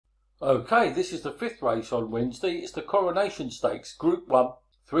Okay, this is the fifth race on Wednesday. It's the Coronation Stakes, Group 1,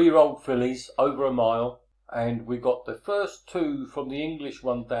 3-year-old fillies over a mile. And we got the first two from the English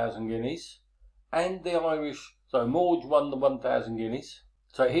 1,000 guineas and the Irish. So Morge won the 1,000 guineas.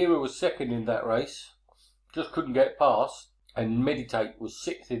 So Hero was second in that race, just couldn't get past. And Meditate was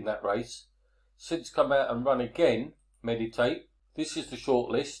sixth in that race. Since come out and run again, Meditate. This is the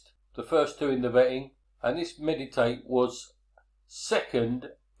short list, the first two in the betting. And this Meditate was second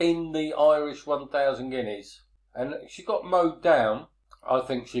in the Irish 1,000 guineas. And she got mowed down. I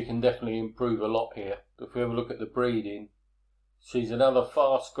think she can definitely improve a lot here. If we have a look at the breeding, she's another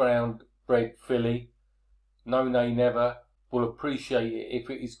fast ground bred filly. No nay never. Will appreciate it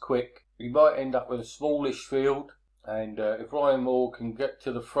if it is quick. We might end up with a smallish field. And if Ryan Moore can get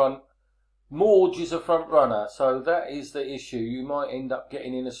to the front, Morge is a front runner, so that is the issue. You might end up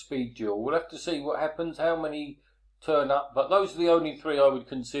getting in a speed duel. We'll have to see what happens, how many turn up, but those are the only three I would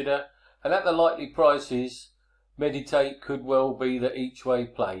consider. And at the likely prices, Meditate could well be the each way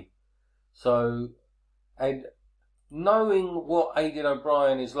play. So, and knowing what Aidan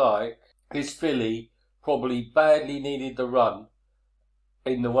O'Brien is like, this filly probably badly needed the run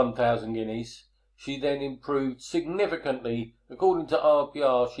in the 1,000 guineas. She then improved significantly. According to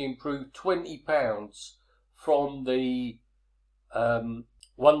RPR, she improved £20 from the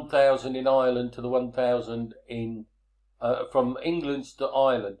 1,000 in Ireland to the 1,000 in from England to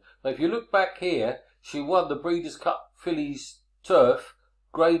Ireland. Now, if you look back here, she won the Breeders' Cup Fillies Turf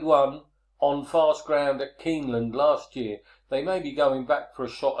Grade 1 on fast ground at Keeneland last year. They may be going back for a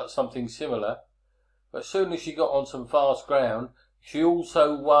shot at something similar. But as soon as she got on some fast ground, she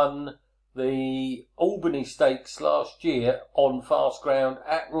also won the Albany Stakes last year on fast ground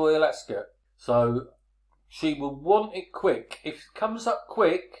at Royal Ascot. So she will want it quick. If it comes up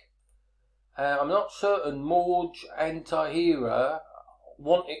quick, I'm not certain Morge and Tahira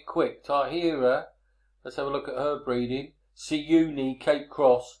want it quick. Tahira, let's have a look at her breeding. Siuni, Cape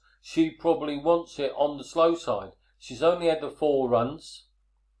Cross, she probably wants it on the slow side. She's only had the 4 runs.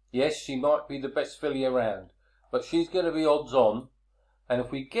 Yes, she might be the best filly around, but she's going to be odds on. And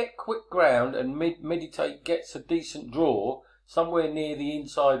if we get quick ground and Meditate gets a decent draw somewhere near the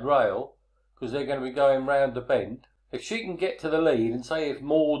inside rail, because they're going to be going round the bend, if she can get to the lead, and say if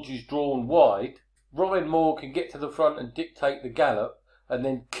Morge is drawn wide, Ryan Moore can get to the front and dictate the gallop and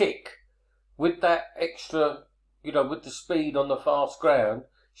then kick with that extra, with the speed on the fast ground,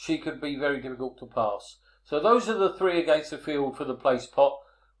 she could be very difficult to pass. So those are the three against the field for the place pot.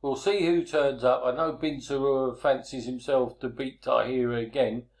 We'll see who turns up. I know Bin Surur fancies himself to beat Tahira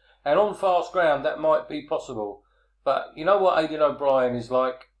again. And on fast ground, that might be possible. But you know what Aidan O'Brien is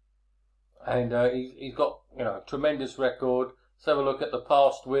like. And he's got, a tremendous record. Let's have a look at the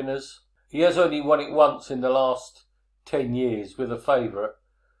past winners. He has only won it once in the last 10 years with a favourite.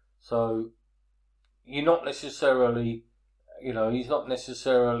 So you're not necessarily, he's not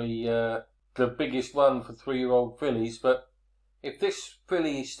necessarily the biggest one for 3-year-old fillies. But if this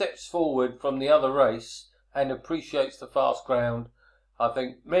filly steps forward from the other race and appreciates the fast ground, I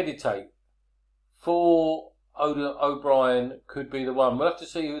think Meditate for O'Brien could be the one. We'll have to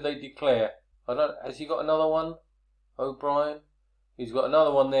see who they declare. Has he got another one? O'Brien? He's got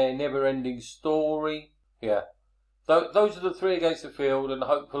another one there, Never Ending Story. Yeah. Those are the three against the field, and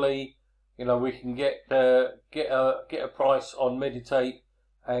hopefully, we can get a price on Meditate,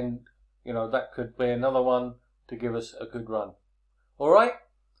 and that could be another one to give us a good run. Alright,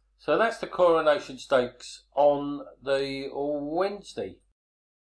 so that's the Coronation Stakes on the Wednesday.